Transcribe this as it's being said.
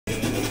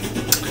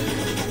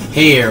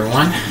Hey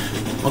everyone,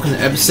 welcome to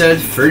episode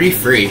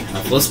 33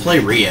 of Let's Play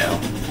Rio.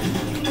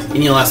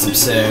 In the last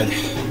episode,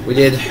 we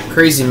did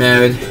Crazy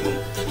Mode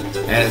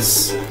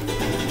as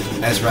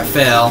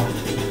Raphael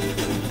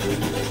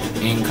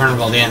in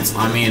Carnival Dance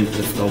on medium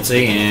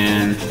difficulty,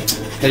 and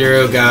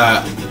Pedro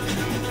got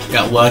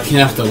lucky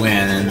enough to win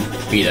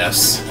and beat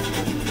us.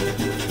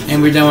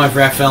 And we're done with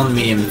Raphael in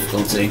medium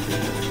difficulty.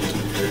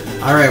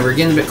 Alright, we're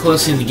getting a bit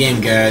closer in the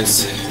game,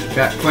 guys.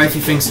 Got quite a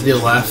few things to do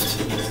left.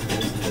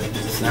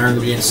 Now we're going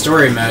to be in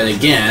story mode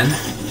again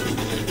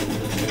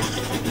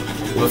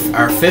with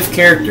our 5th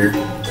character,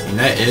 and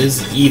that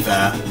is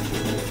Eva.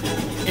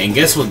 And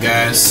guess what,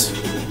 guys?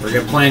 We're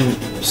going to play in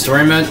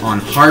story mode on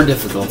hard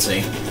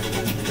difficulty.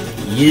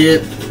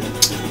 Yep.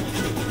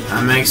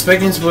 I'm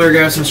expecting some other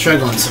guys to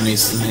struggle in some of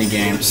these mini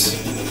games.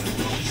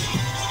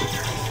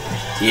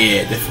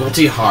 Yeah,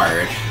 difficulty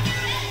hard.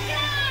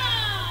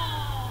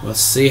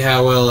 Let's see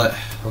how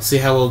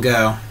we'll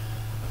go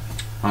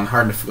on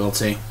hard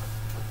difficulty.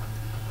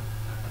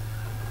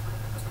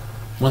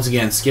 Once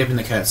again, skipping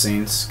the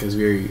cutscenes, because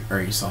we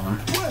already saw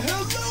them.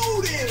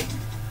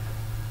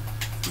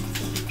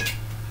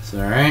 It's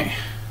alright.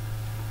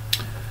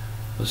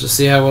 Let's just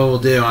see how well we'll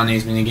do on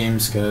these mini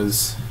games,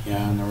 because,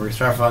 yeah, we're going to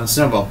start off on the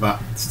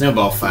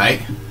snowball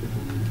fight.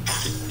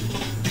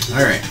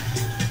 Alright.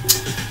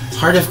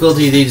 Hard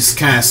difficulty, they just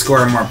kind of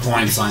score more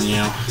points on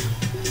you.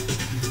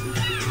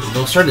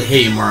 They'll start to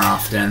hit you more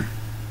often.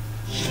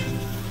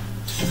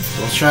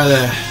 So we'll try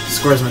to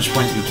score as much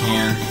points as we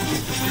can.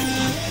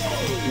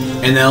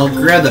 And they'll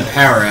grab the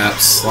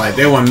power-ups, like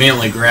they will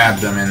immediately grab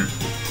them and...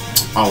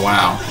 Oh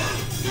wow.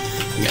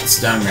 We got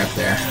stung right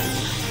there.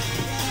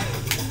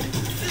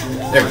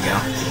 There we go.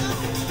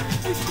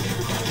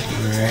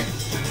 Alright.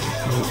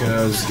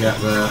 Nico's got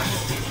the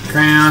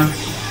crown.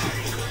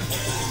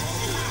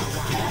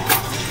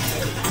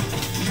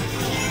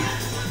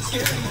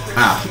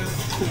 Ah.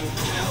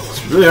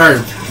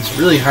 It's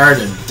really hard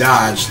to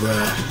dodge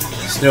the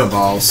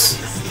snowballs.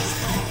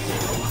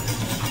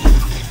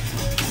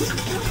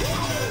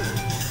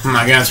 Oh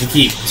my gosh, we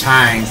keep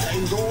tying.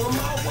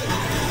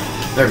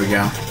 There we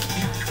go.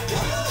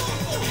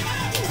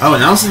 Oh,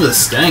 and also the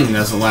sting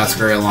doesn't last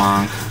very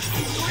long.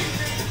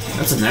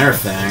 That's another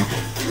thing.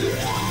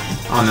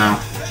 Oh no.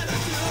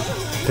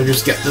 They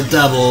just get the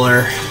double,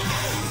 or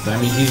that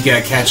means he's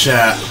gotta catch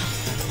up.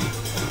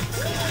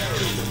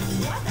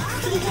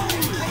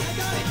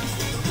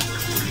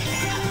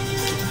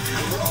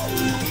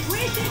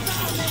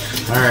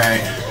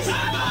 Alright.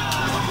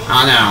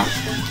 Oh no.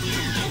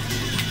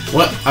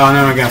 What? Oh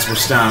no, I guess we're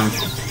stung.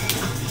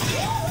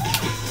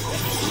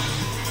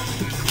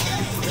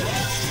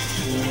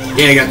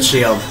 Yeah, I got the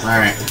shield.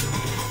 Alright.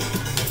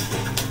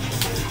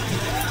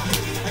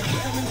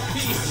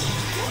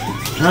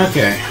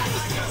 Okay.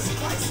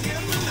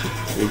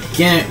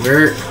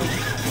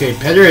 Okay,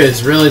 Pedro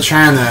is really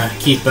trying to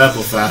keep up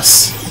with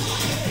us.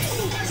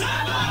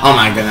 Oh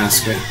my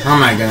goodness. Oh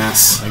my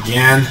goodness.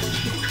 Again.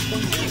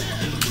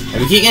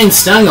 We keep getting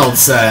stung all of a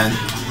sudden.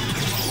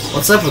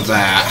 What's up with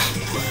that?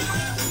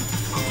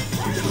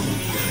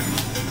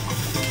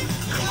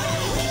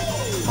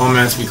 Oh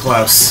man, let's be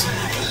close.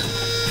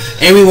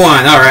 And we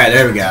won! Alright,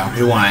 there we go.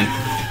 We won.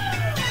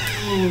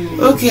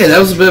 Okay, that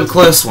was a bit of a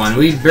close one.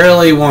 We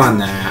barely won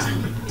that.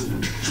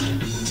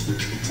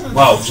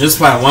 Whoa, just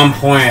by 1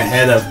 point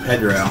ahead of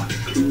Pedro.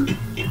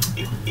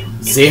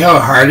 See how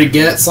hard it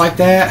gets like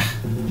that?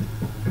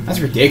 That's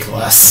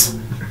ridiculous.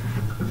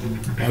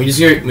 And we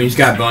just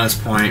got a bonus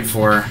point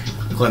for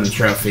collecting the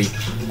trophy.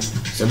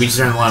 So we just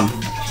earned a lot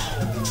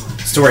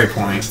of story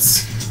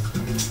points.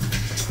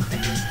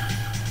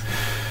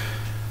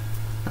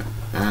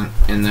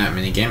 In that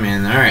mini game,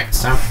 and alright,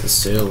 it's time for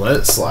us to let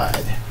it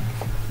slide.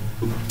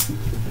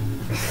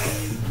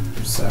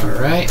 So,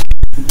 alright.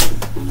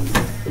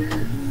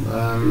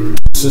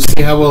 Let's just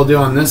see how we'll do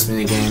on this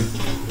mini game.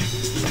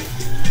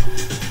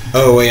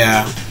 Oh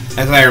yeah,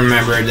 as I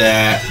remember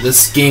that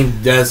this game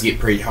does get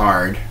pretty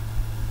hard.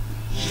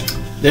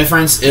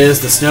 Difference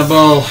is the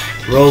snowball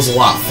rolls a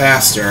lot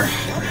faster.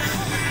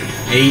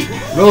 He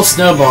rolls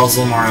snowballs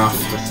a little more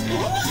often.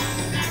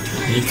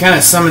 And he kind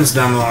of summons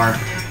them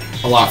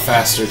a lot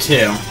faster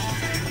too.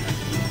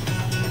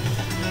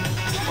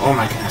 Oh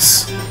my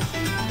goodness.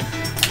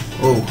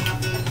 Oh.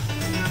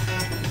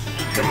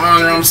 Come on,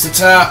 we're almost to the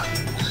top.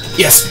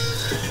 Yes!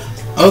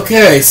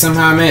 Okay,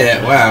 somehow I made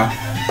it. Wow.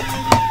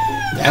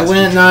 That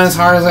went not as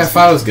hard as I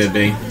thought it was gonna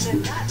be.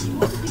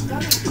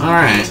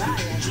 Alright.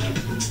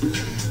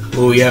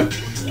 Oh, yep.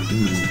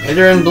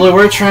 Pedro and Blue,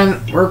 we're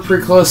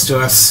pretty close to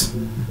us.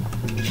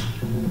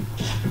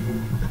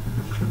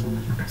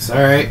 It's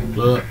alright.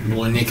 Blue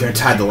and Nico are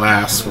tied the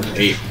last with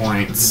 8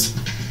 points.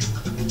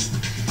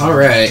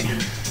 Alright.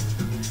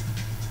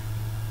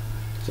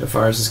 So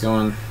far, is this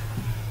going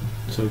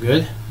so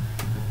good?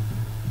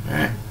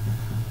 Alright.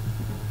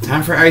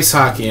 Time for ice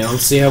hockey.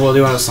 Let's see how we'll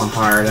do on this on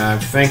hard. I'm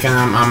thinking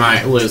I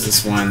might lose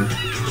this one.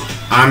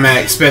 I'm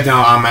expecting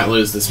I might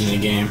lose this mini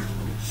game.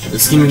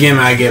 This game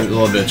I give a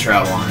little bit of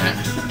trouble on it.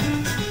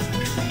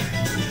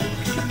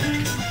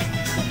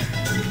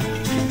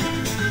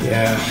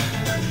 Yeah.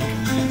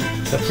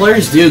 The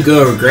players do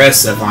go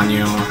aggressive on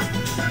you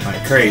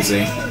like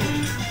crazy.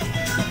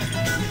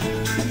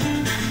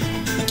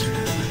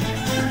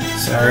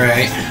 It's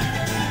alright.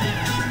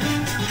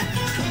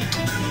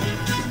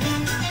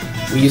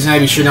 We just have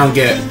to be sure don't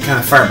get kind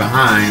of far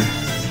behind.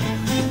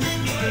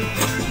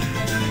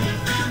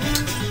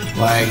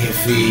 Like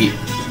if we...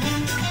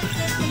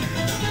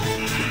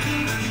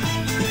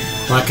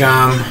 Like,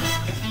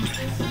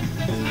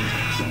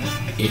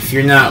 if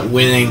you're not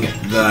winning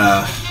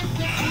the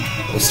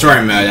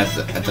story mode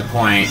at the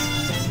point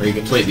where you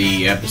complete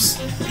the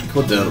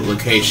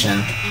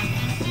location,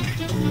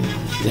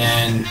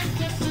 then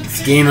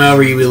it's game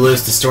over. You will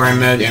lose the story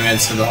mode, and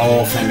it's for the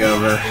whole thing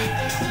over.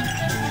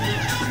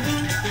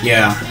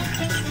 Yeah,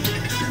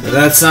 but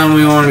that's something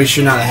we want to be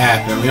sure not to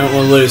happen. We don't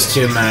want to lose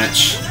too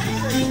much.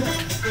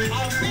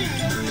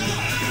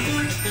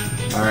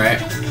 All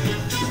right.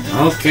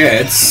 Okay,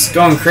 it's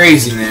going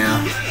crazy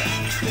now.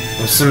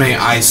 There's so many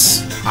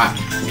ice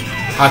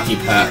hockey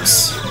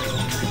pucks.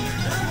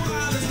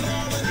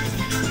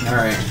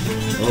 Alright.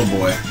 Oh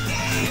boy.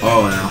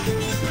 Oh no.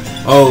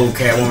 Oh,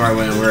 okay, one more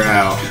win, we're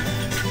out.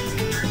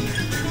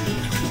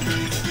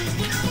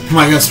 Am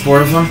I gonna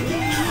sport of them?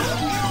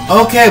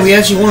 Okay, we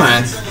actually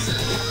won.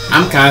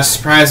 I'm kind of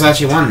surprised I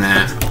actually won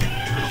that.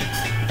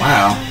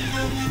 Wow.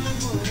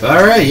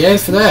 Alright, yay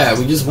for that.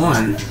 We just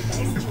won.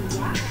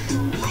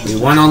 We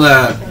won all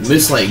the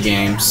Moonlight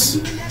games.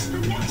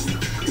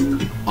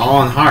 All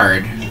on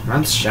hard.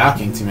 That's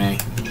shocking to me.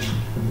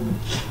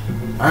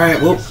 Alright,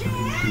 well,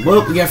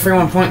 we got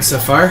 31 points so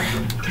far.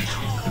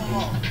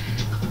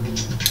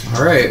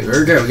 Alright,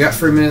 very good. We got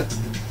 3 minutes.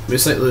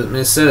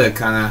 Minnesota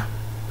kind of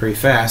pretty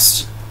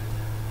fast.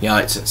 Yeah,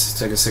 like, it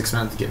took us 6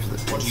 minutes to get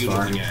this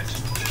far.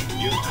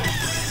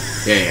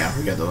 Yeah,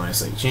 we got the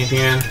Minnesota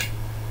champion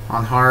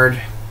on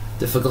hard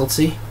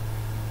difficulty.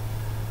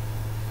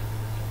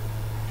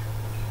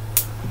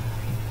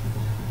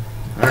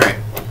 Alright.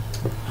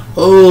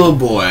 Oh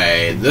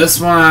boy, this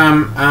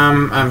one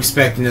I'm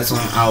expecting this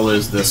one I'll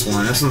lose this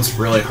one. This one's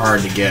really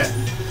hard to get.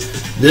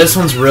 This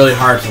one's really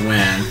hard to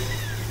win.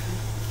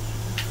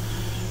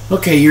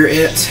 Okay, you're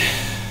it.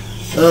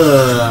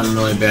 I'm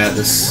really bad at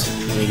this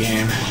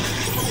minigame.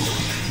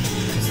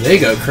 They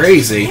go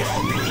crazy.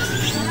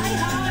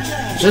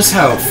 Just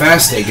how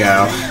fast they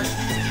go.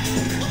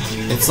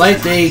 It's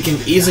like they can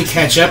easily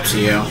catch up to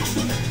you.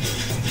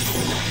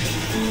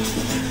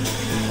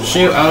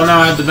 Shoot, I don't know,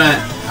 I have the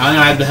vent. I don't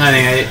know, I had the honey.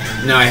 I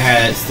didn't know I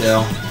had it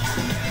still.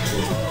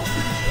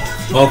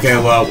 Okay,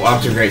 well,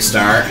 off to a great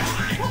start.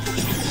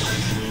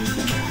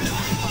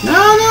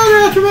 No,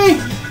 they're after me!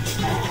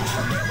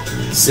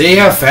 See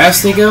how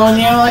fast they go on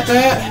you like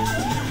that?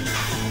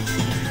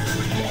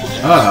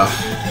 Ugh.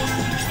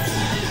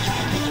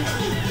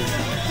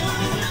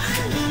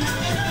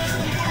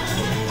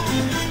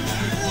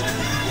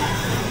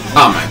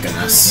 Oh my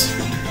goodness.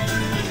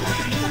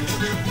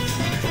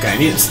 Okay, I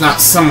need to knock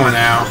someone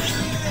out.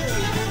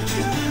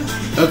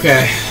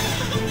 Okay.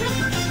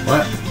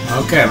 What?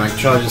 Okay, my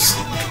controller just...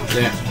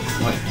 Damn.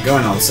 What?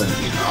 Going all of a sudden.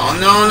 Oh,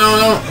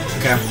 no.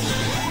 Okay.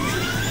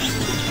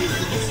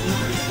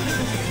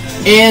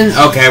 In.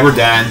 Okay, we're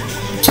done.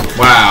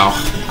 Wow.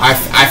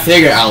 I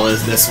figured I'll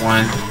lose this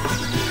one.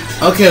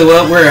 Okay,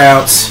 well, we're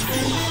out.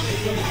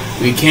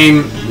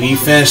 We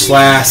finished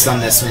last on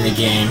this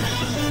minigame.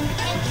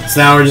 So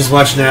now we're just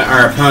watching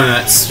our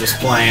opponents just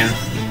playing.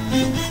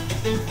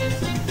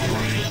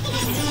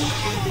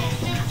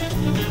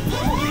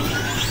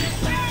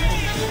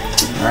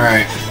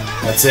 Alright,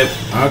 that's it.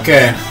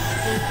 Okay.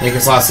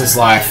 Nick's lost his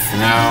life.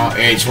 Now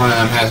each one of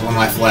them has 1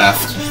 life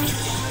left.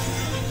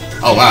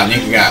 Oh wow,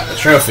 Nick got a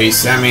trophy,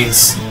 so that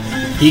means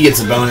he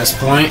gets a bonus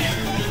point.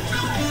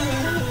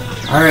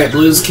 Alright,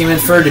 Blues came in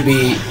third to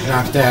be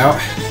knocked out.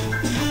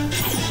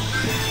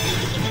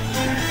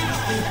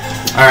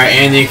 Alright,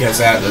 and Nico's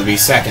out to be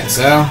second,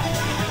 so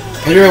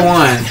Pedro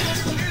won.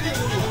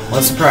 What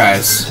a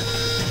surprise.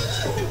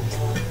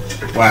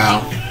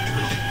 Wow.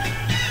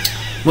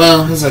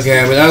 Well, it's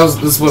okay, but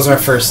this was our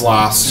first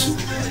loss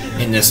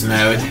in this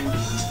mode.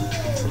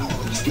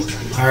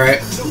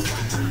 Alright.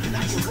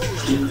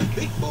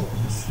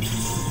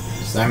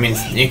 So that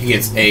means Nico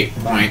gets 8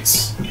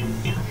 points.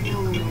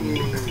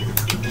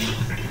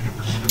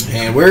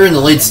 And we're in the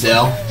lead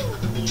still.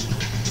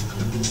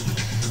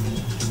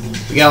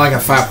 We got like a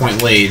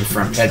 5-point lead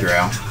from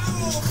Pedro.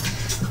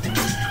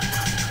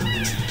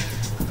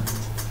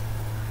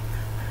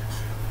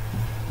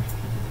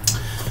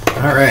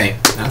 Alright,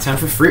 now time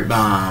for Fruit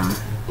Bomb.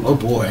 Oh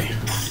boy.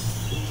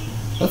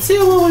 Let's see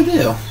what we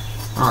do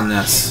on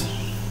this.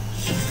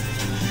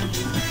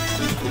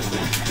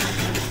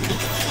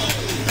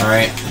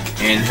 Alright,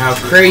 and how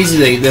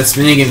crazy this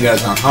minigame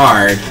goes on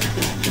hard.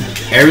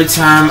 Every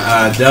time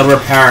a double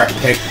power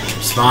pick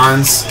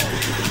spawns,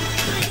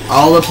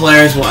 all the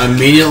players will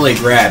immediately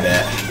grab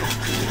it.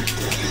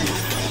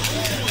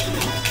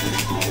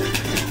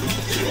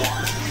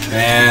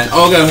 And,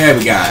 oh, go ahead,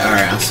 we got it.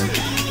 Alright, awesome.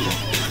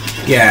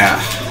 Yeah.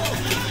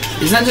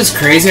 Isn't that just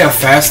crazy how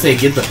fast they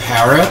get the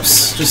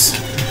power-ups? Just...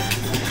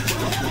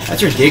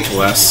 That's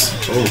ridiculous.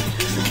 Oh,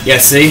 yeah.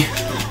 See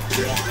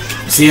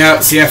how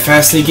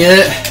fast they get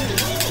it?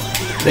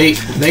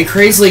 They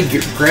crazily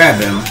grab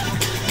him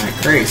like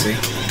crazy.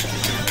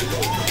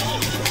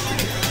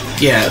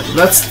 Yeah,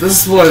 this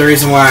is one of the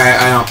reasons why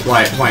I don't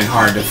like playing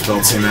hard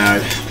difficulty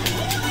mode.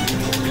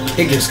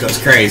 It just goes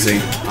crazy.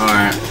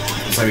 Alright,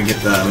 so we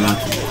get the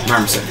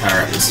Marmoset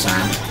power up this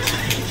time.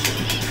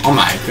 Oh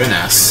my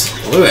goodness.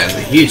 Blue has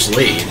a huge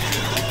lead.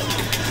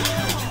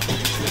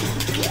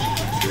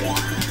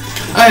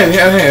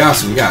 Okay,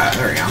 awesome, we got it.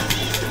 There we go.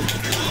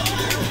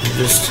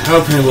 Just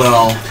hoping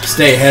we'll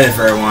stay ahead of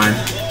everyone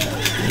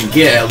and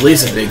get at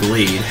least a big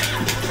lead.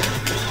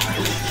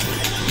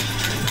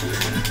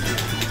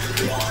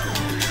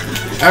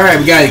 Alright,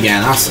 we got it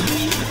again. Awesome.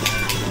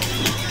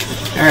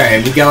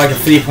 Alright, we got like a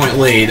 3-point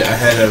lead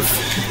ahead of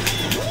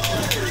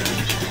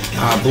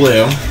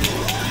Blue.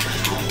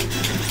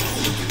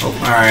 Oh,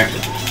 alright.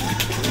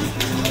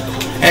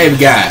 Hey, we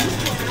got it.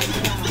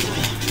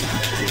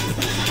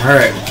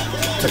 Alright.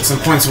 Took some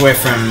points away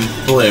from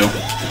Blue.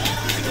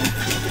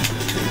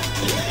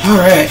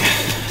 Alright.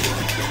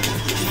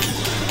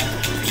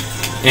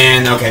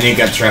 And, okay, I need to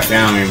get the trophy. I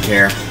don't even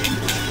care.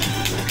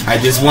 I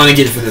just want to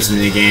get it for this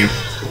minigame.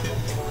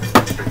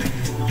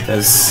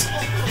 Because,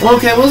 well,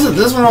 okay,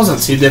 this one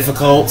wasn't too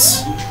difficult.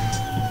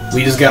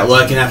 We just got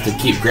lucky enough to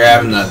keep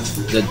grabbing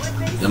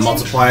the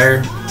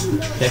multiplier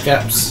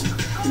pickups.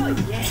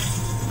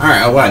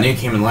 Alright, oh wow, Nick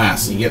came in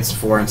last. He gets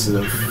 4 instead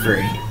of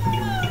 3.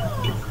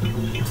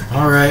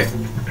 Alright.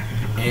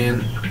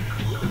 And,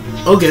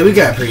 okay, we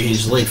got a pretty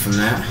huge lead from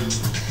that.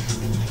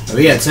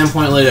 We got a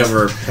 10-point lead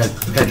over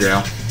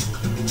Pedro.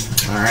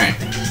 Alright.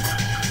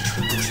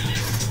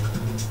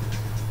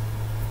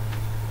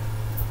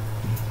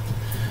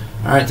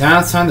 Alright, now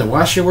it's time to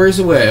wash your worries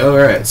away.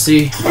 Alright,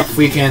 see if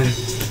we can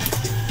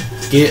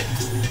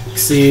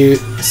see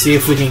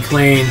if we can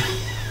clean,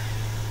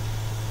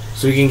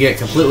 so we can get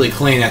completely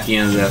clean at the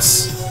end of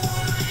this.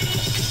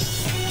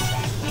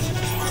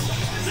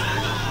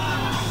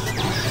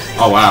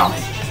 Oh wow.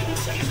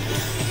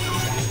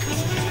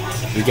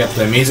 We got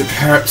the music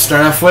to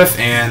start off with,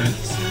 and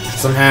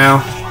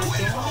somehow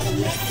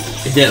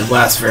it didn't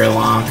last very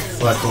long,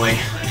 luckily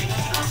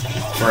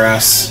for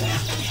us.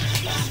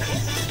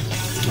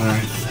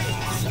 Alright.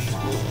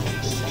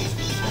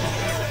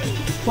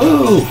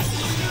 Woo!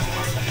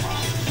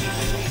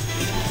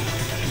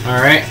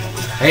 Alright.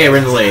 Hey, we're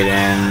in the lead,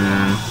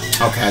 and...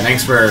 okay,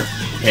 thanks for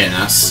hitting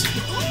us,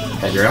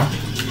 Pedro.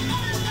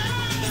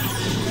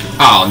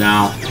 Oh,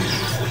 no.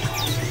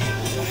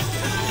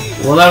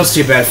 Well, that was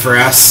too bad for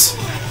us.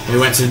 We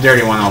went to the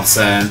dirty one all of a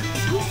sudden.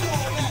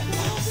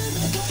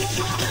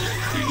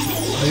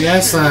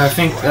 Yes, I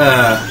think,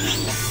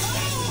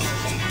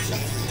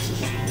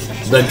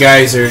 the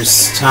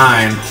geyser's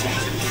time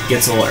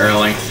gets a little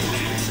early.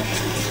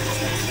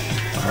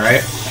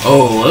 Alright.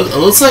 Oh, it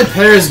looks like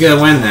Pedro's gonna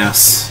win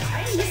this.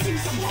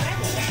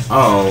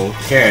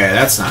 Okay,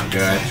 that's not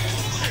good.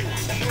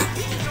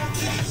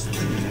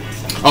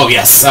 Oh,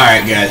 yes.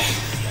 Alright, good.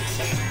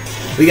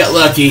 We got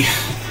lucky.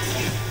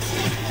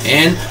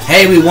 And,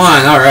 hey, we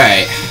won.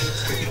 Alright.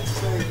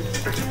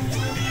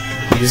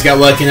 We just got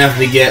lucky enough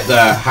to get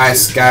the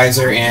highest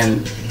geyser,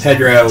 and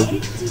Pedro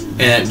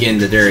ended up getting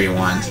the dirty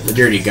one. The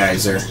dirty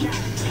geyser.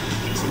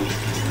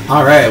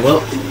 Alright,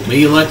 well,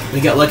 we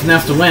got lucky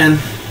enough to win.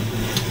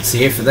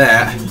 See you for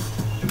that.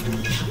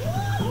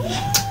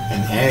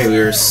 And hey,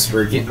 we're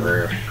getting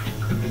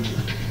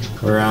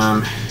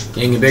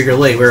a bigger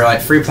lead. We're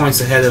like 3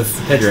 points ahead of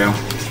Pedro.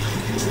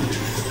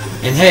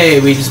 And hey,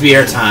 we just beat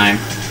our time.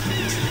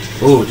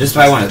 Ooh, just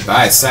by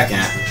a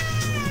second.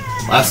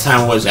 Last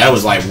time that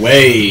was like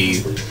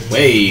way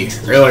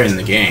earlier in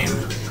the game.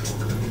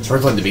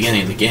 Towards like the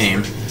beginning of the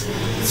game.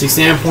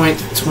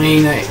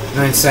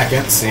 69.29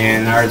 seconds,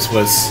 and ours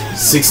was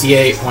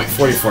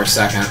 68.44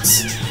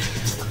 seconds.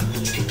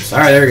 So,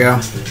 alright, there we go.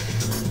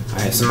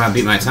 I somehow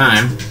beat my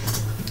time.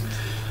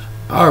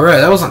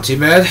 Alright, that wasn't too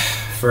bad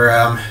for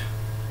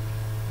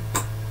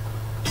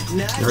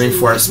the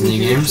Rainforest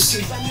minigames.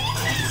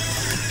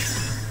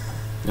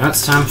 Now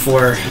it's time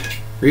for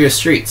Rio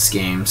Streets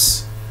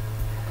games.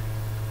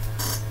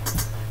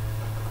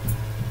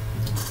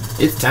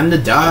 It's time to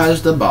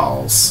dodge the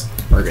balls.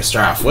 We're gonna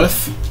start off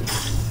with.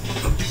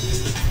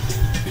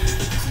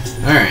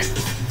 Alright.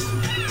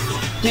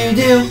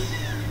 Do.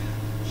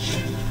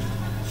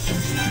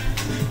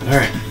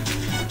 Alright.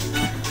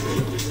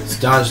 Let's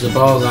dodge the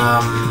balls.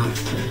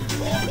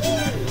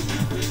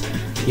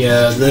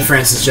 Yeah, the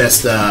difference is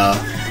just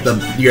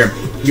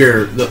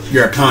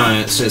your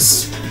opponents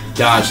just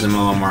dodge them a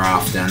little more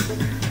often.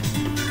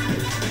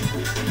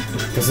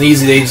 Because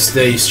usually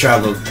they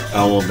struggle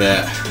a little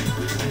bit,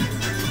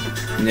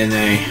 and then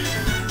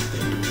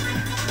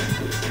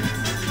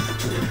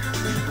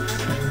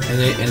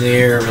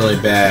they're really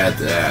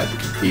bad at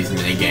these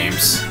mini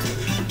games.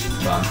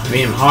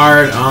 Beat them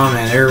hard. Oh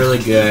man, they're really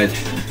good.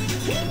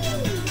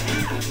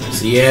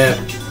 So yeah,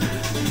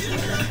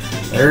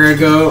 there we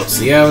go.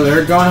 So yeah,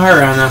 they're going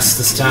hard on us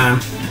this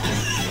time.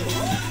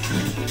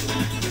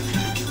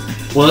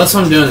 Well, that's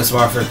what I'm doing this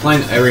Warfare,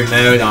 playing every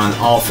mode on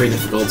all 3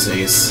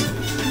 difficulties.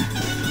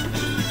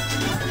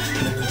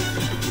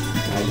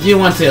 I do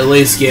want to at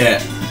least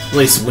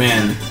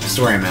win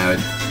story mode.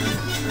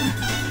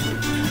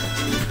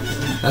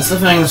 That's the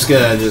thing I'm just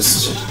gonna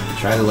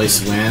try to at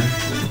least win.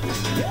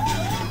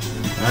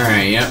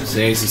 Alright, yep, so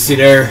you see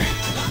there,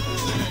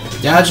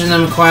 dodging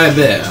them quite a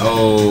bit.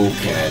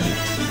 Okay,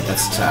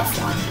 that's a tough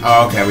one.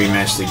 Oh, okay, we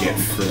managed to get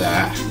through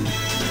that.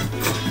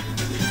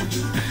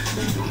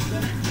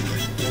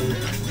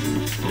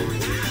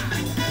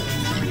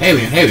 Hey,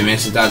 we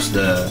managed to dodge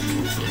the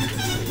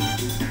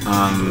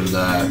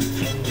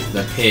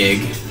pig,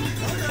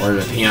 or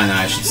the piranha,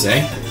 I should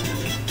say.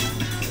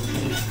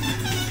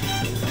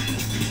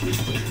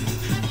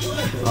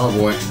 Oh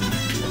boy.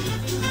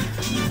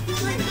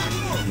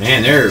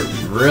 Man, they're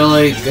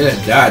really good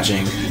at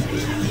dodging.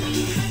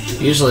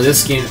 Usually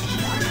this game,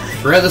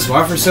 throughout this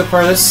Warfare so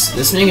far, this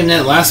minigame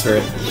didn't last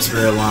very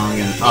long,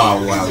 and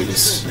oh wow, we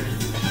just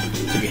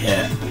took a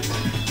hit.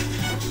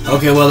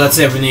 Okay, well that's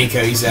it for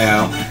Nico, he's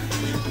out.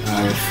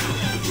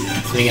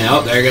 Speaking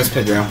out, there goes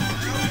Pedro.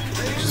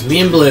 Just me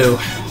and Blue.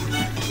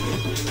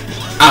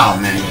 Oh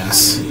man,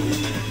 yes.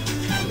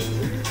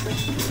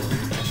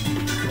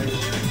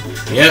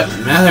 Yep,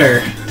 now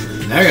they're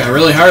going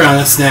really hard on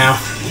us now.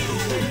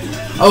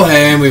 Oh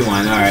hey, we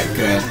won. Alright,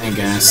 good. Thank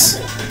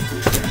goodness.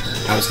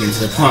 I was getting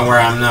to the point where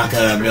I'm not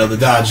gonna be able to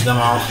dodge them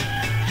all.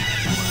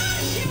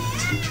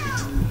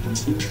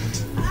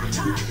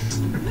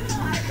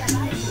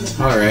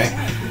 Alright.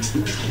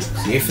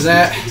 See for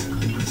that?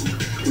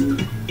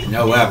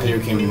 No way, Peter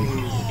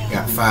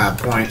got 5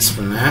 points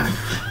from that.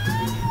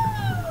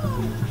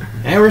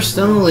 And we're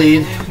still in the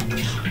lead.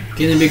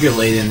 Getting a bigger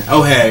lead in.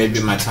 Oh hey, it'd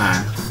be my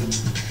time.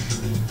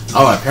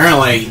 Oh,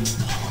 apparently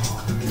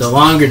the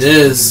longer it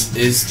is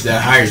the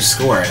higher the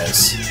score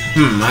is.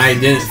 I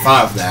didn't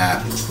follow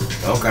that.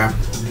 Okay.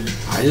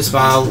 I just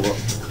followed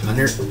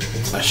under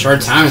a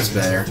short time is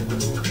better.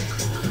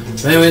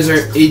 But anyways, our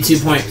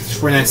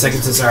 82.49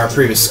 seconds is our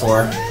previous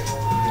score.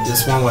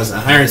 This one was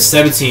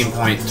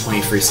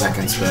 117.23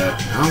 seconds, but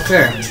I don't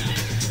care.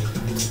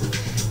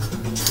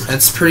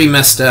 That's pretty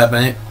messed up.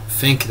 I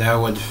think that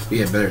would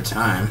be a better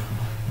time.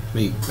 I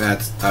mean,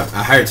 that's a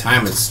higher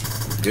time is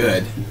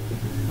good.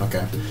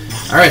 Okay.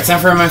 Alright, time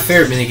for my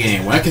favorite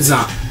minigame. Whack a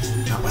zombie.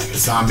 Not like a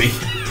zombie.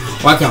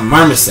 Whack a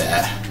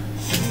marmoset.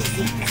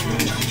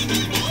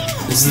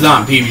 This is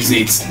not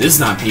PvZ. This is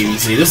not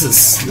PvZ. This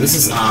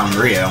is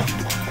Rio.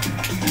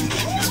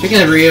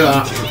 Speaking of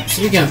Rio,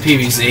 speaking of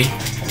PvZ,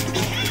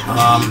 I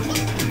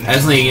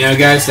just letting you know,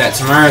 guys, that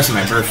tomorrow's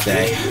my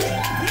birthday.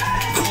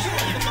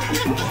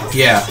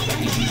 Yeah.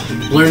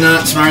 Believe it or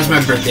not, tomorrow's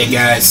my birthday,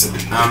 guys.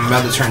 I'm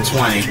about to turn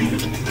 20.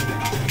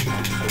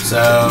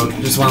 So,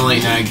 just want to let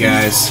you know,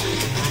 guys,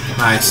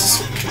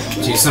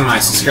 to some of my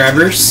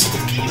subscribers.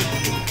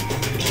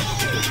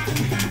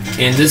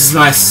 And this is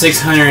my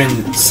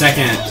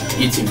 602nd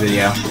YouTube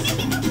video.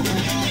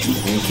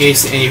 In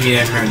case any of you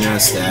have never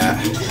noticed that.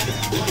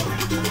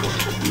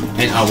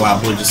 And, oh wow,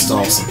 Blue just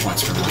stole some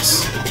points from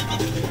us.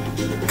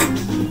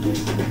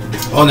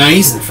 Oh, now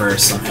he's in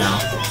first somehow.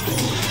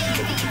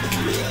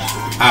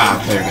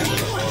 Ah, there we go.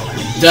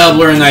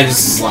 Doubler and I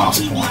just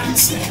lost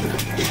points.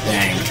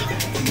 Dang.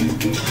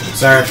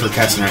 Sorry for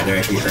cussing right there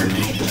if you heard me.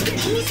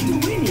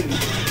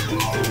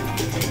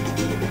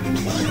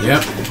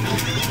 Yep.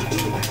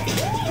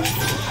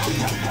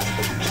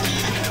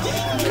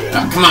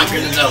 Oh, come on,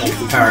 get the double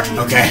power.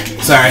 Okay,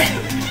 sorry.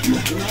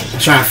 I'm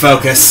trying to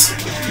focus.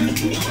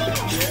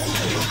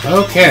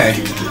 Okay.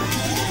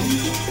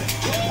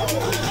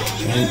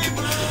 And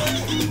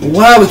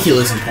why we keep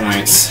losing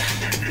points?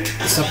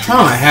 It's a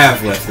problem I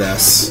have with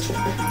this.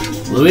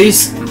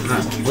 Luis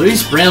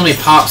randomly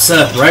pops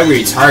up right where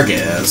your target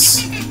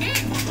is.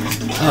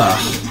 Ugh.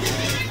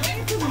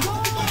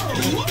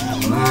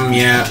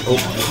 Yeah. Oh,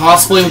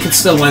 possibly we could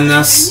still win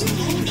this.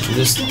 I'm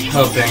just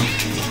hoping.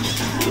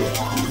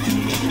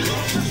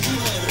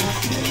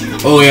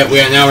 Oh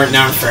yeah, now we're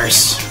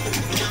first.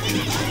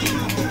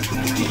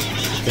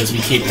 Because we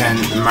keep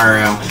hitting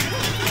Mario.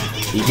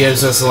 He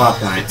gives us a lot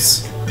of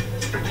points.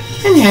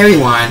 And yeah, we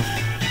won.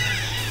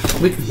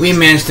 We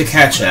managed to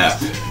catch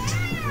up.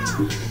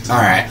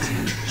 Alright.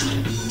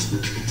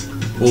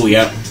 Oh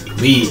yep.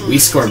 We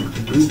scored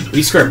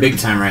big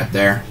time right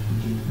there.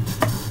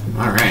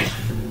 Alright.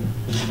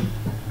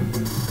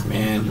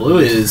 Man, Blue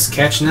is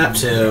catching up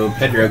to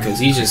Pedro because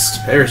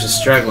Pedro's just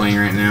struggling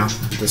right now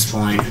at this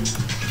point.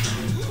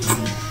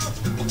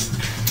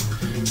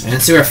 And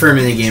let's see what our first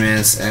minigame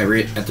is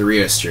at the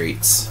Rio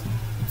Streets.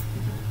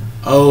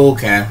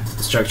 Okay,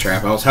 Struck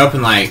Trap. I was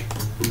hoping like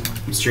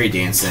street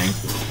dancing,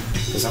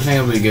 because I think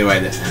it would be a good way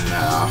to end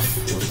that off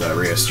with the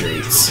Rio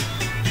Streets.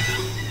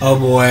 Oh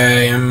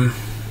boy, I'm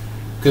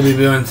gonna be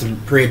doing some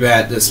pretty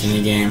bad at this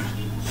minigame.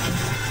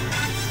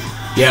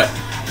 Yep,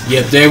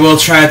 they will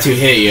try to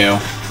hit you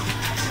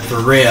for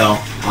real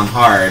on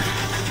hard,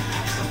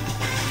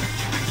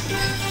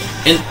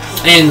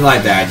 and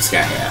like that, I just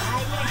got hit.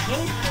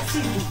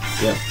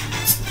 Yep,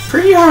 it's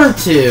pretty hard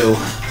to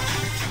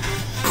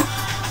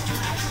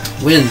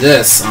win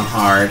this on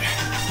hard.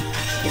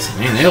 Because,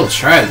 man, they will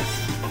try.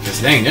 Because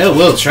dang, they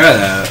will try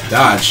to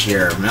dodge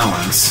your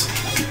melons.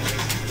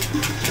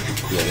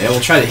 Yeah, they will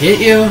try to hit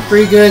you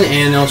pretty good,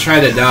 and they'll try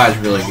to dodge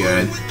really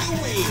good.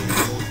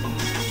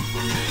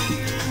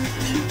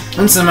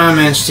 And somehow I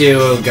managed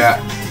to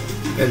got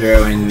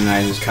Pedro, and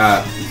I just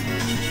caught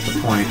the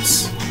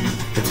points,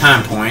 the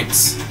time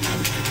points.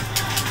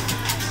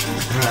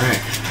 All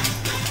right.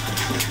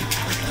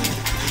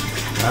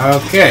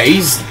 Okay,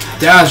 he's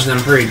dodged them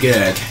pretty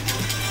good.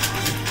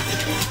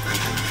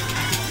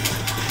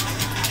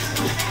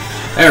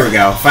 There we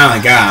go.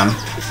 Finally got him.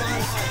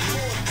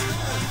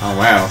 Oh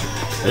wow.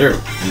 There,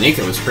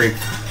 Nika was pretty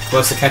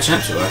close to catching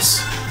up to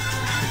us.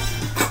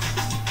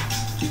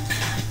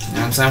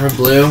 Now it's time for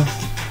Blue.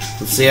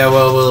 Let's see how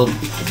well we'll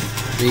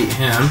beat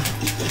him.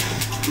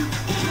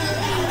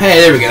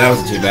 Hey, there we go. That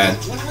wasn't too bad.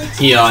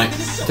 He only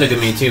took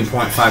me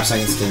 2.5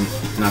 seconds to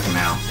knock him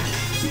out.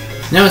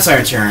 Now it's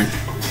our turn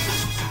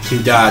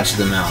to dodge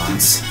the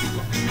melons.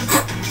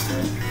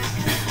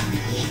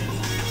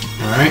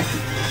 Alright.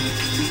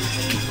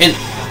 And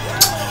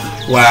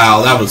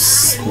wow, that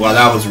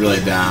was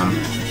really dumb.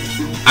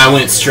 I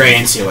went straight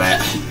into it.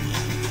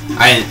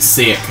 I didn't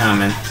see it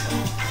coming.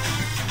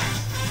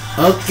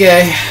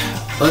 Okay,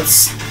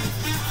 let's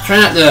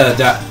try to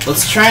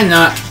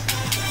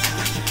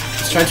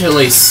at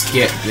least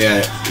get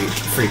the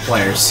free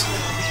players.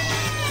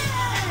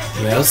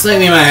 Yeah, looks like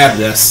we might have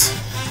this.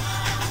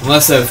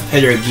 Unless if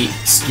Pedro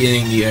keeps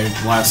getting the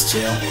last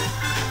two.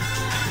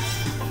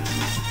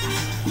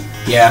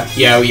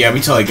 Yeah,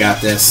 we totally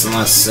got this.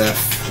 Unless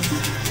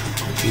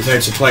these other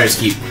two players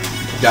keep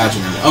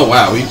dodging them. Oh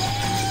wow, we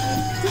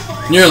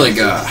nearly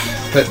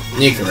put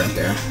Nika right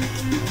there.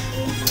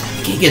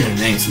 I keep getting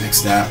their names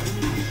mixed up.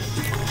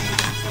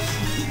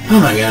 Oh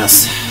my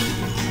gosh.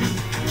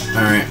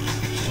 Alright.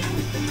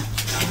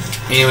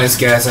 Anyways,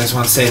 guys, I just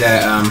want to say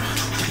that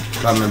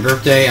about my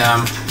birthday,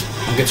 I'm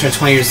gonna turn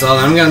 20 years old,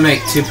 and I'm gonna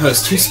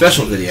post two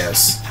special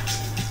videos: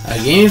 a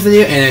gaming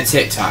video and a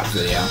TikTok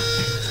video.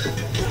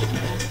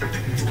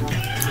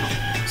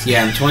 So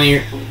yeah,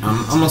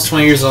 I'm almost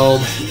 20 years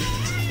old,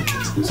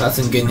 so that's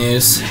some good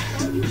news.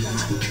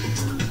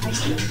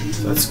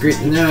 So that's great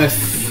to know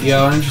if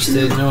y'all are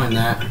interested in knowing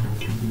that.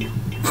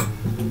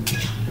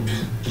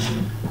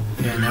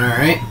 And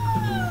alright,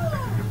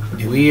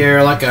 we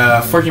are like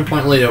a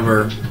 14-point lead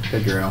over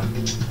Pedro,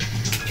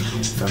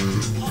 if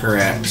I'm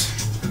correct.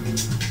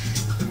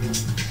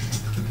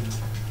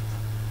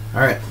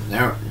 Alright,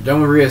 now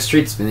done with Rio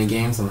Street spinning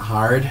games on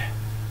hard.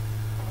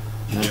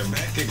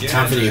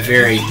 Time for the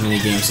very mini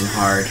games on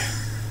hard.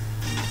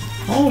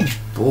 Oh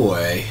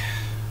boy.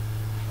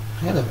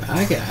 I got a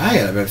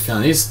bad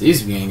feeling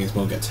these games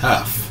will get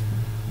tough.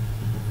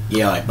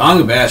 Yeah, like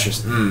Bongo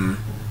Bashers, I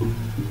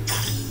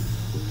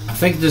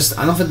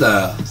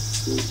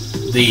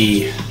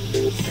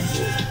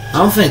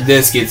don't think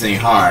this gets any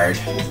hard.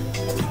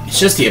 It's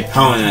just the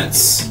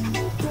opponents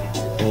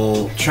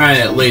will try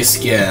to at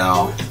least get it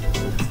all.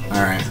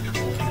 Alright.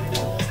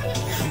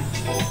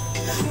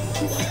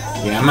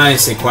 Yeah, I might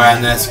stay quiet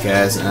on this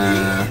because,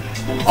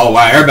 oh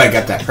wow, everybody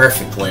got that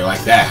perfectly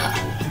like that.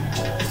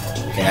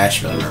 Okay, I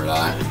should remember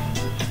that.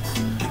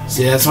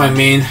 See, that's what I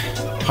mean.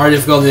 Hard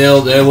difficulty,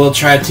 they will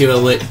try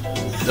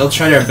they'll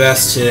try their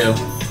best to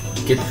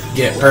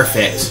get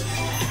perfect.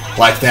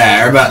 Like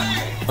that.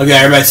 Look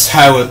at everybody's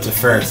tied with the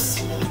first.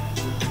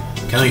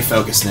 Can we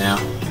focus now?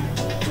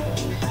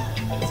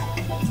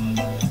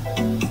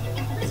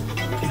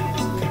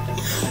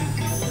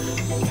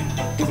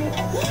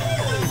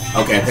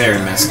 Okay, I better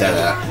messed that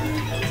up.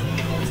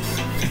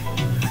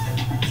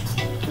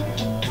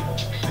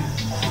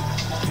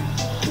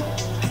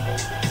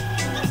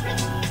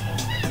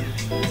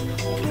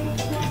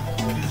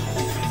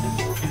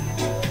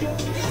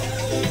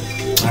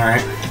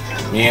 Alright.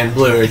 Me and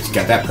Blue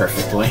got that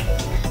perfectly.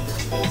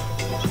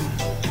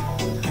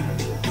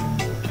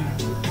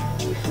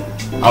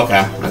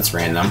 Okay, that's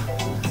random.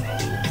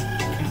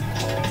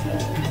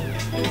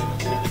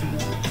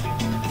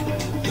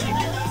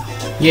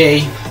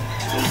 Yay.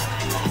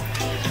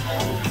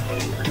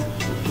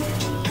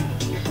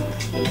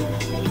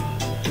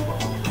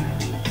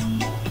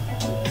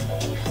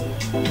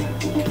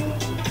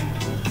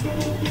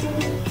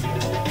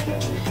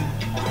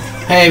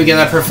 Hey, we got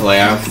that perfectly.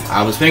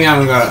 I was thinking I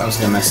was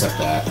gonna mess up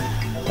that.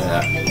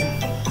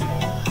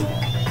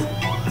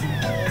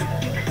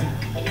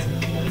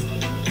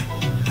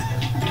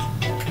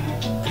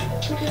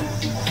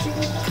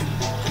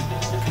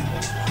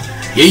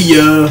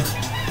 Yeah.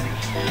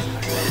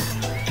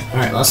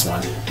 Alright, last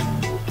one.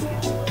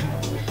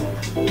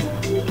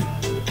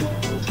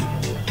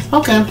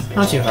 Okay,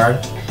 not too hard.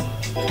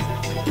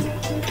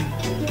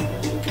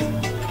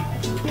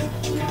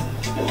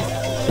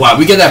 Wow,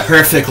 we get that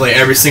perfectly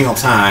every single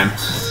time.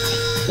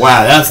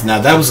 Wow, that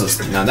was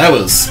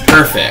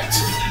perfect.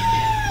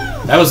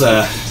 That was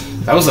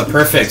a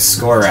perfect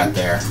score right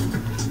there.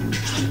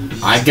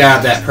 I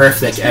got that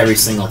perfect every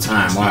single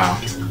time. Wow.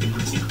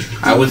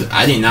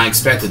 I did not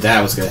expect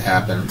that was gonna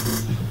happen.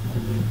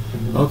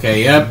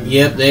 Okay,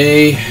 yep,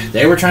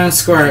 they were trying to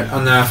score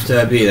enough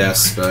to beat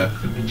us, but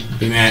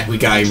we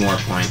got even more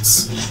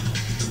points.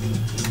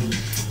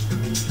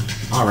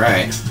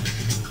 Alright.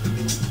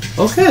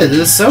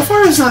 Okay, so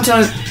far it's not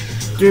doing...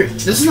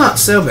 This is not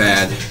so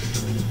bad.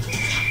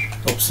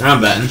 Oops,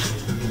 wrong button.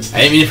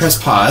 I didn't mean to press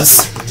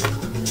pause.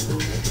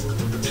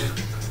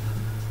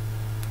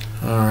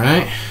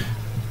 Alright.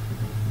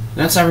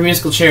 That's our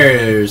musical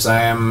chairs.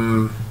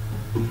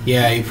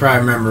 Yeah, you probably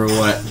remember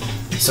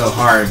what's so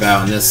hard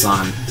about in this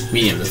on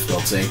medium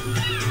difficulty.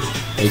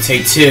 They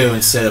take 2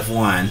 instead of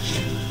 1.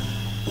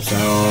 So,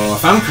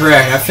 if I'm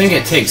correct, I think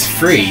it takes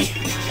 3.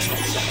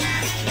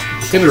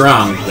 Could be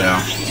wrong, though.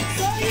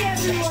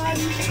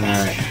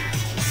 Alright.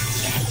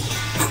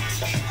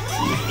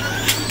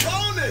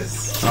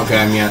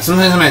 Okay, yeah,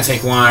 sometimes I might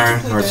take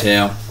 1 or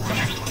 2.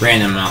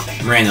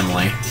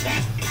 Randomly.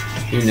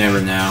 You never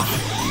know.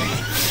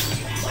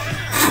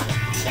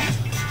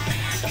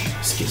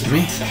 Excuse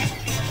me.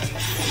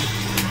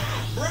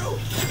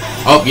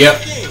 Oh, yep.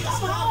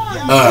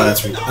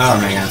 Oh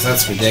my gosh,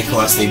 that's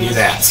ridiculous. They do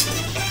that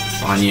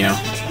on you.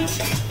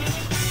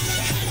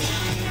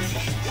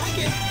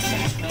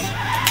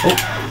 Oh,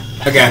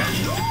 okay.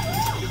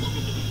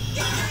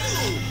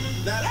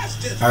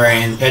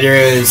 Alright, and Pedro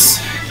is...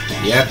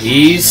 Yep,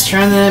 he's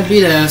trying to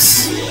beat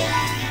us.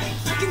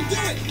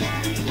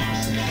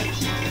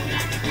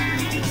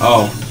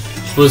 Oh,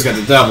 Blue's got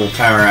the double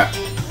power up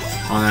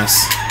on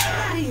us.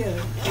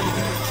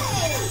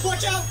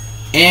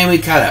 And we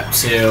caught up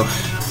to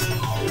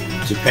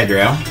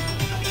Pedro.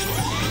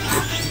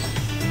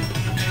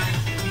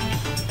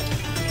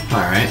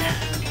 Alright.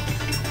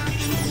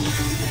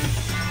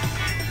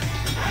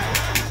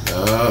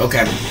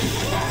 Okay.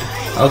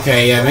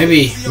 Okay, yeah,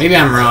 maybe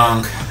I'm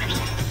wrong.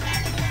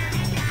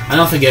 I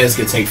don't think it's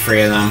gonna take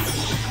 3 of them.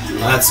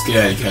 Well, that's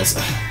good, because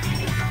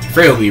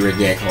 3 will be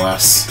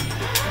ridiculous.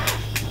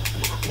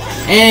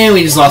 And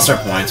we just lost our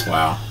points,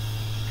 wow.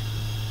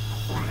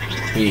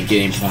 We need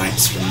getting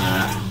points from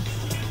that.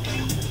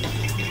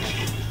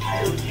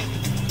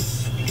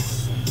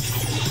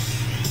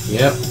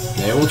 Yep,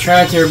 they will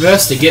try their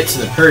best to get to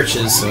the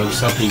perches, so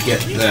just hope you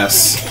get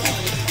this.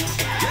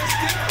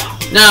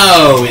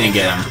 No, we didn't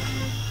get him.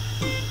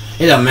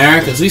 It don't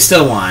matter, because we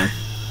still won.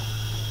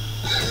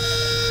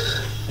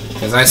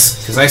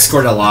 Because I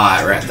scored a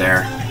lot right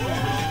there.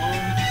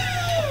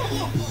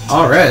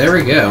 Alright, there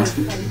we go.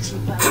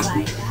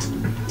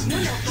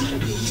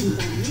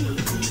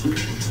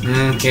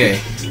 Okay.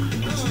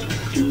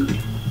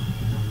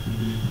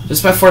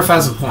 Just by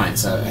 4,000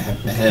 points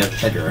ahead of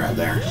Pedro right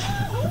there.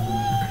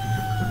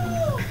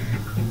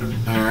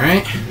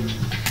 Alright.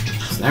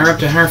 So now we're up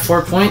to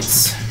 104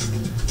 points.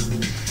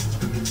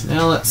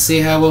 Now let's see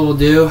how well we'll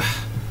do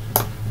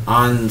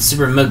on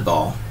Super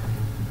Mudball.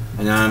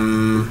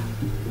 And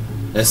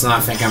let's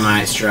not think I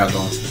might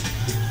struggle.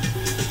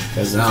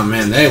 Because, oh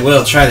man, they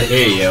will try to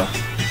hit you.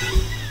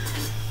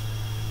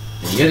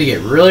 You gotta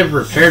get really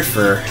prepared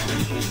for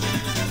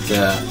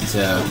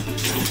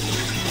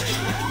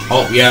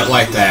oh, yeah,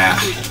 like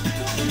that.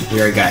 We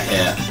already got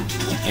hit.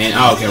 And,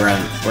 oh, okay, we're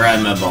out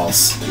of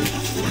Mudballs.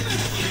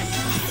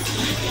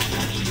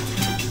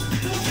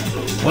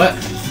 What?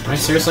 Am I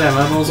seriously out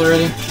of Mudballs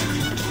already?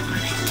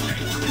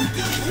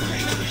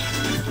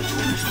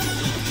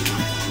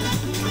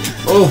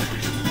 Oh!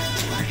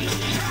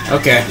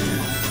 Okay.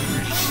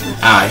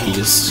 Ah, he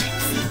just...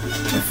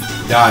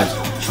 dodged.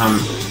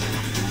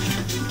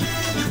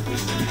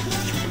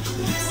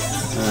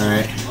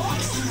 Alright.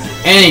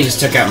 And he just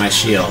took out my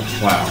shield.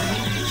 Wow.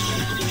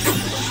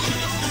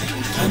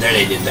 Oh, there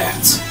they did that.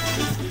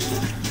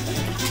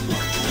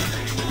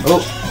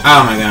 Oh!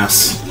 Oh my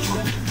gosh.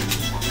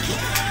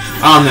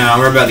 Oh no,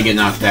 we're about to get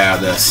knocked out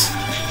of this.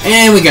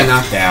 And we got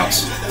knocked out.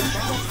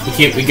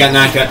 We got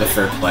knocked out in the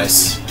first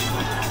place.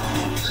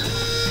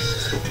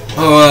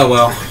 Oh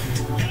well.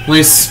 At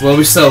least, well,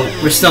 we're still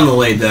in the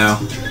lead though.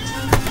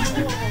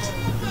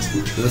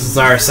 This is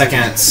our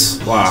second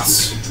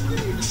loss.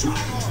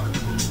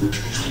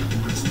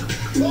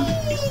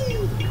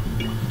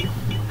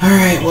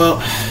 Alright,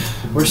 well,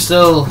 we're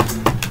still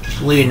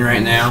leading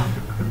right now.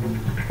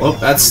 Well,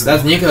 that's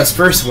Nico's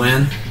first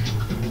win.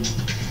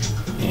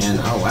 And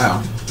oh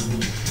wow.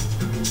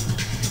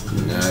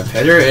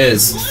 Pedro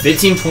is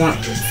 15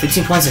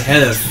 points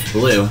ahead of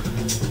Blue.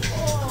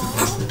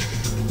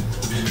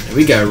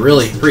 We got a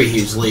really pretty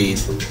huge lead.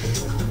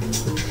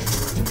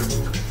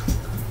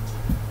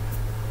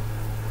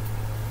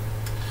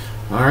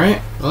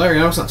 Alright, well there we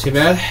go, it's not too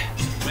bad.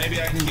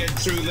 Maybe I can get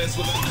through this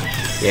with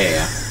a...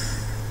 Yeah.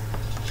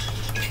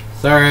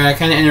 Sorry, I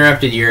kinda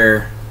interrupted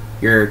your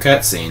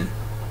cutscene,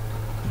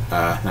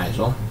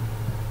 Nigel.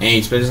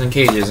 And Spitters and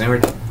Cages, and we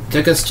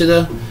took us to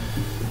the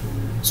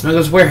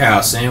Smuggler's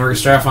Warehouse, and we're gonna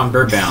start off on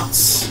Bird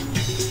Bounce.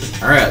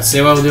 Alright, let's see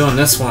what we'll do on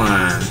this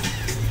one.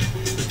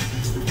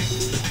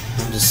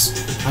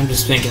 I'm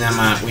just thinking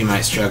we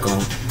might struggle.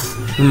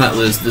 We might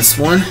lose this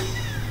one.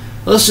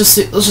 Let's just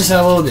see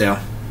how we'll do.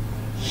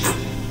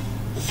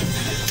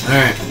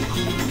 Alright.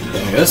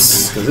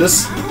 Because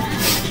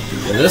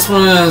this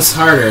one is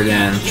harder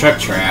than Truck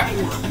Trap.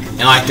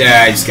 And like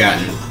that,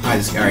 I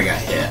just already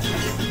got hit.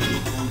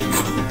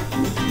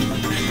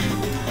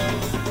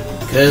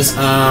 Because,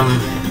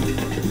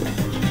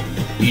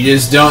 you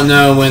just don't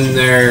know when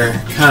they're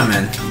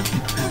coming.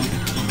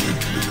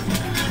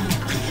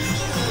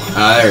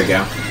 There we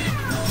go.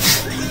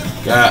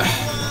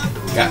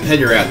 Got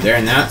Pedro out there,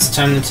 and now it's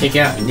time to take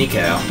out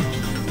Nico.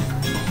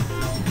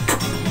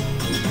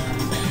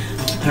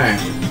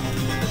 Alright.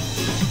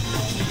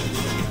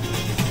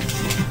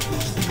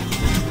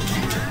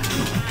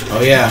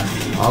 Oh yeah,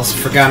 I also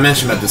forgot to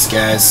mention about this,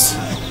 guys.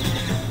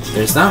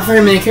 There's not very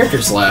many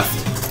characters left.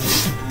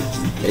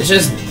 It's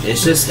just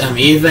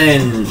Eva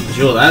and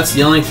Jewel. That's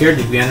the only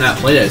character we have not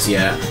played as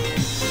yet.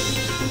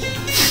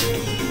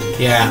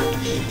 Yeah.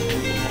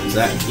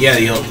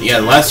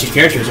 The last two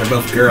characters are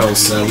both girls,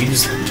 so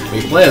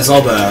we play as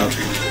all the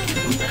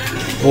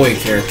boy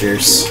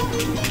characters.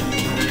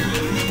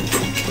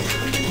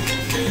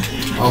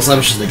 All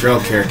established as the girl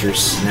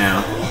characters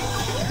now.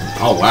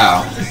 Oh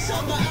wow.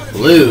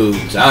 Blue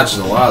dodged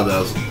a lot of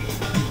those.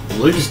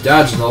 Blue just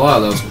dodged a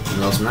lot of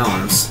those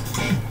melons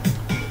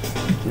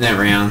in that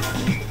round.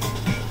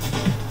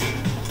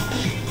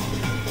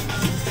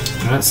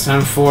 Now it's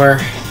time for...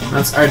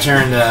 It's our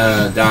turn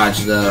to dodge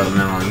the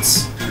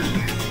melons.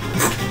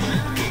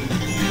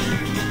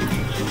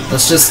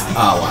 Let's just...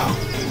 Oh, wow.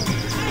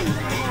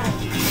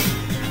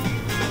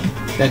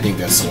 That didn't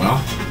go so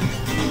well.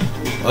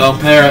 Well,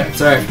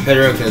 it's alright for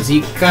Pedro, because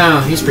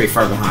he's pretty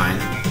far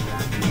behind.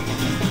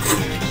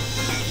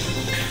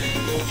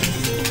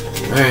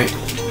 Alright.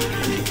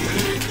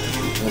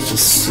 Let's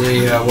just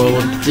see what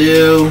we'll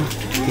do.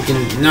 We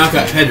can knock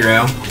out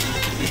Pedro.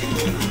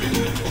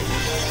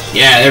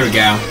 Yeah, there we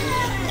go.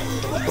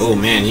 Oh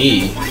man,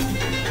 he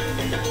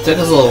took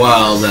us a little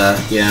while to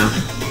get him.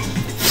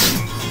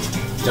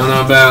 Don't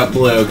know about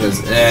Blue, because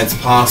it's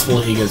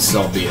possible he could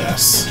still beat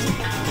us.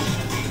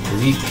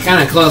 He's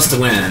kind of close to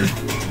winning.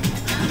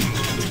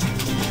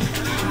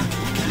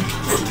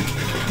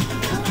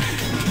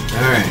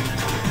 Alright.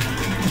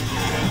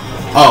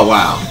 Oh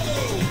wow.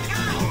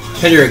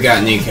 Pedro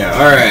got Nico.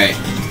 Alright.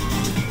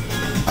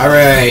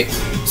 Alright.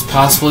 It's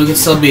possible we can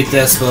still beat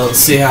this, but let's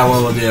see how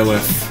well we'll do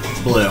with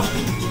Blue.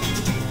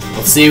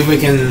 Let's see if we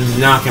can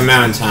knock him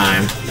out in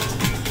time.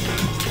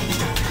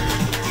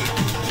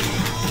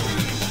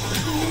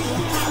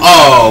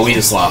 Oh, we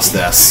just lost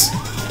this.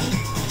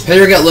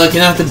 Pedro got lucky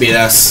enough to beat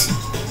us.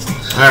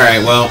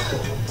 Alright, well.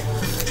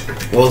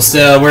 We're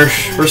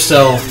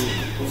still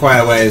quite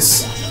a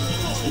ways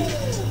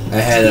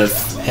ahead of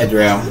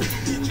Pedro.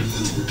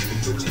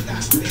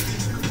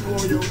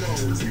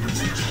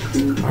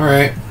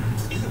 Alright.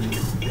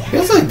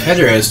 Feels like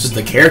Pedro is just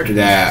a character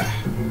that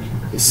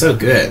is so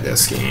good at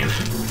this game.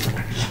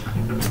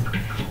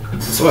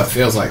 That's what it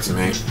feels like to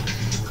me.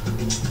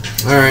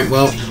 Alright,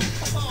 well.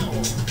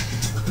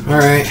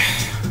 Alright.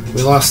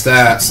 We lost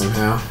that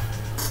somehow.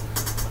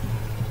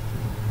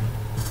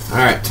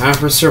 Alright, time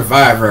for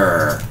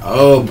Survivor.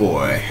 Oh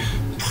boy.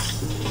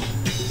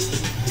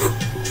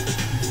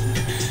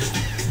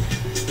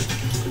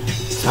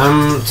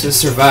 Time to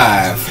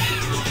survive.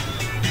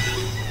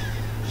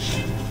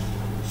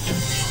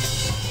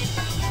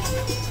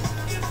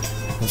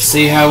 Let's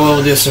see how well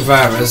we'll do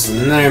Survivor. This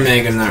is another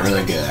Mega I'm not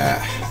really good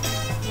at.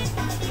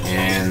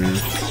 And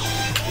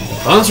the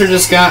opponents are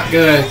just got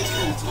good.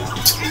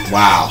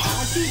 Wow.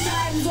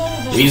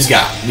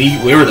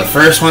 We were the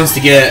first ones to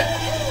get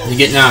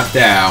knocked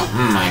out.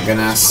 Oh my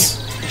goodness.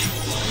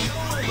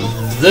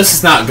 This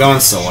is not going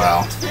so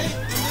well.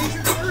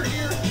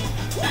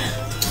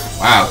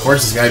 Wow, of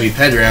course it's gotta be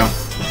Pedro.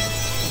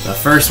 The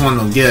first one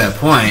will get a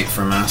point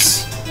from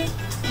us.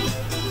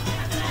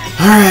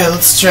 Alright,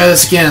 let's try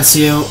this again,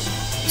 see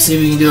if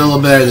we can do a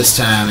little better this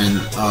time.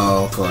 And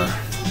oh, cool.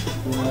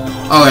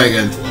 Oh, very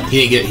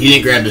good. He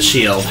didn't grab the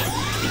shield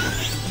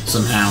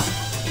somehow.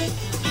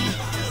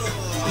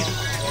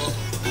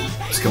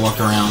 Let's go walk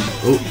around.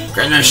 Ooh,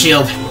 grab our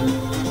shield.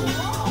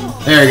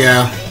 There we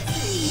go.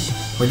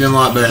 We're doing a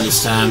lot better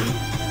this time.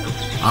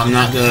 I'm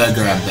not gonna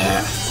grab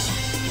that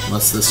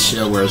unless this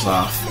shield wears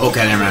off.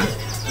 Okay, never mind.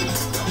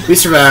 We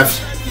survived.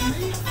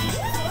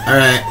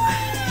 Alright.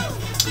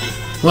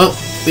 Well,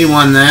 we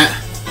won that.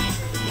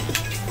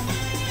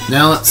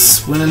 Now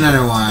let's win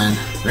another one.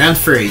 Round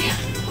 3.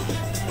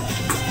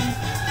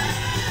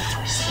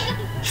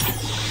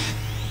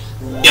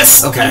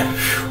 Yes, okay.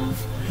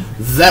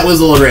 That was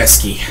a little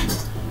risky.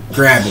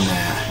 Grabbing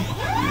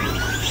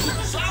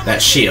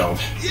that shield.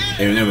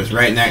 And it was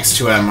right next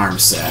to a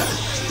marmoset.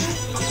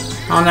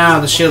 Oh no,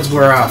 the shields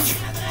wore off.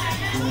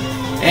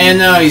 And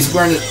no, he's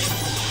wearing it.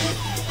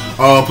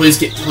 Oh,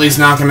 please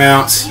knock him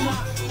out.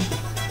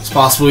 It's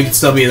possible we can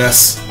still beat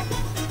us.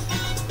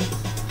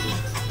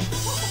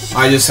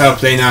 I just hope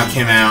they knock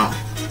him out.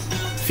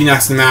 If he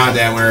knocks them out,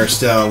 then we'll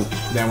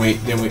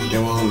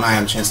might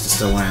have a chance to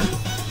still win.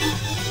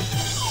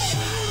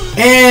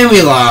 And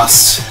we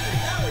lost.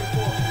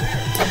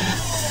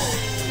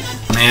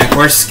 Man, of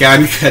course, it's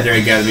gotta be Pedro.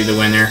 Gotta be the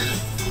winner.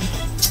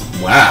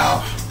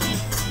 Wow,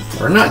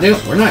 we're not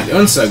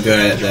doing so good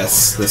at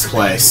this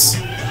place.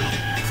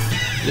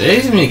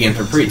 Today's minigame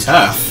are pretty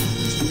tough.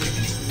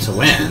 to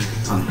win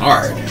on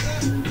hard.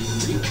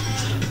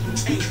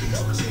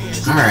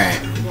 Alright.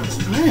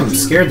 I am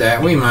scared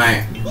that we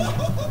might...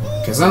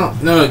 Because I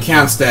don't know it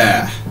counts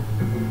that...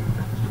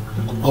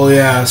 Oh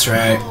yeah, that's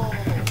right.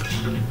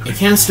 It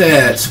counts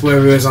that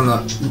whoever is on the...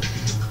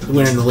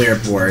 winning the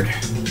leaderboard.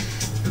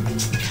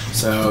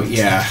 So,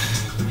 yeah.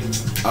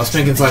 I was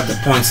thinking it's like the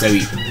points that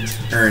we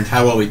earn,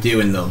 how well we do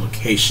in the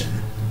location.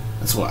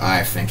 That's what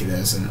I think it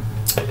is, and I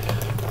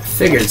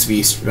figured it's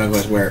be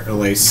Smuggler's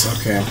Release.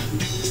 Okay.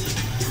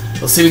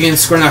 Let's see if we can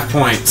score enough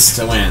points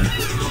to win.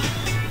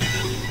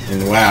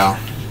 And wow.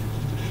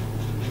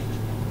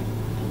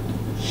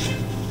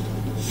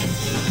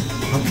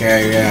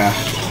 Okay, yeah.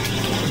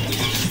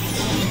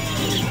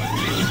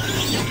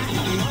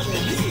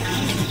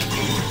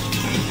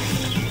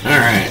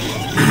 Alright.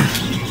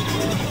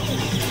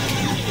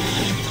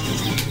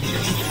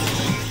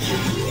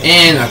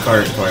 And a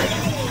card.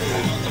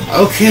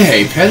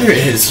 Okay, Pedro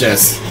is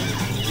just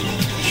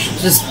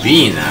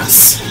being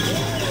us.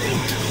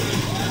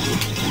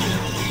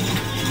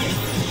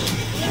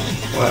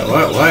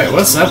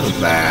 What's up with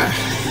that?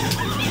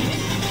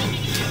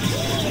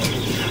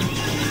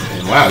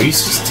 And wow,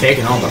 he's just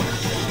taking all the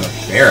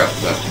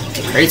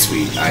crates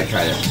I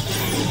try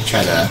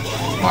to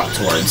walk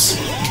towards.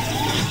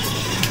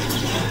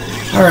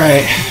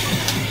 Alright.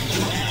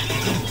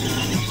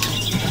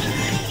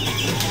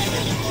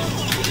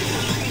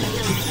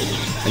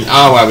 And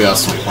oh wow, we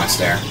lost 20 points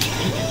there.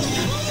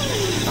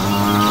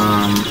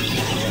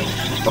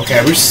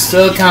 Okay, we're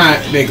still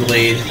kind of big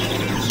lead.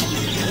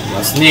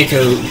 Unless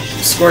Nico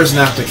scores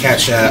enough to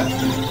catch up.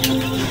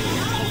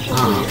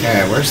 Oh,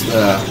 okay, where's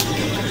the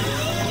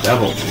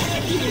double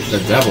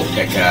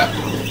pickup?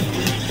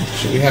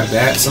 Should we have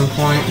that at some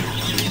point?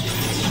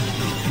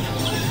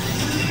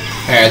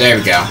 There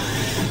we go.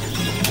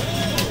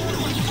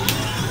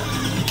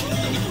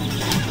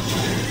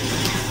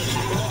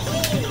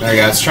 There we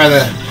go. Let's try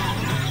to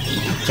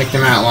take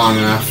them out long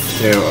enough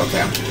to...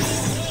 Okay.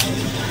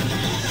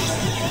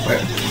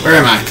 Where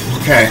am I?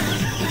 Okay.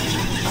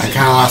 I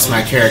kind of lost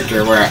my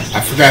character where I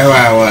forgot who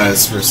I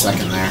was for a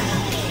second there.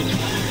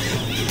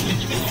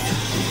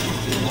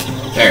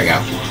 There we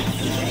go.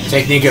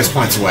 Take Nico's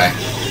points away.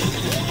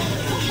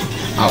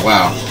 Oh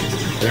wow.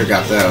 There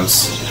got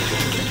those.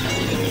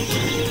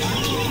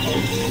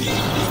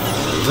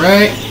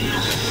 Right.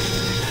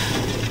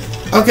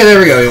 Okay, there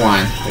we go. We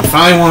won. We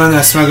finally won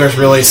that Smuggler's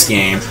Release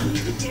game.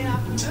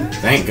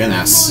 Thank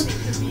goodness.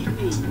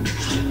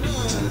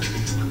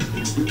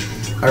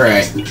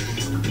 Alright.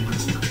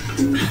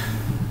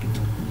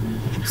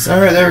 So,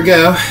 alright, there we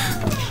go.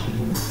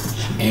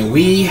 And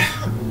we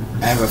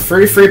have a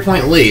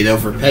 33-point lead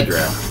over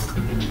Pedro.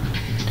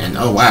 And,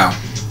 oh wow.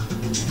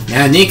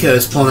 Now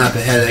Nico's pulling up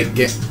ahead of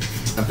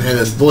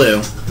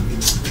Blue.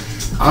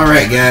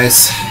 Alright,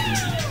 guys.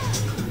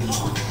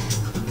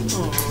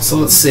 So,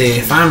 let's see.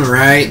 If I'm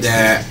right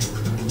that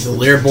the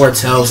leaderboard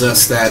tells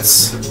us that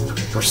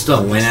we're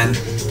still winning.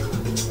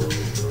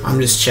 I'm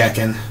just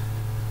checking.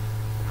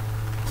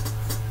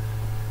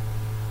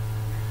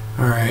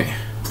 Alright.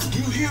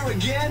 You here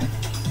again?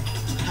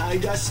 I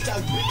got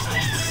stuck.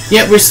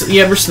 Yeah,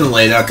 we're still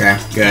late. Okay,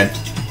 good.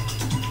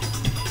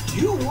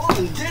 You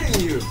won, didn't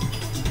you?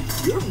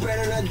 You're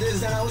better at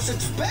this than I was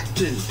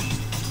expecting.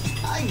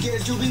 I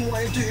guess you'll be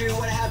wanting to hear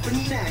what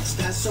happened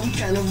next as some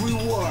kind of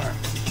reward.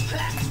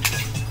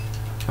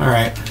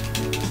 Alright.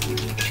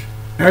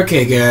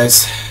 Okay,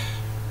 guys.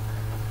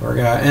 We're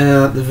gonna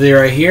end the video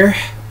right here.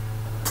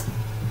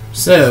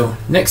 So,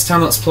 next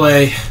time let's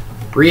play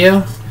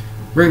Rio.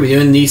 We're going to be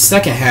doing the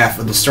second half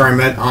of the story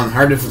mode on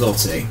hard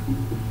difficulty.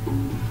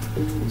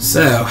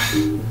 So,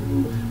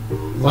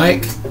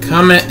 like,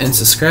 comment, and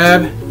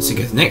subscribe. See you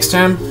guys next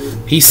time.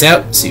 Peace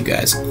out. See you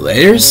guys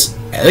later,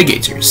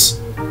 alligators.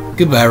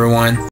 Goodbye, everyone.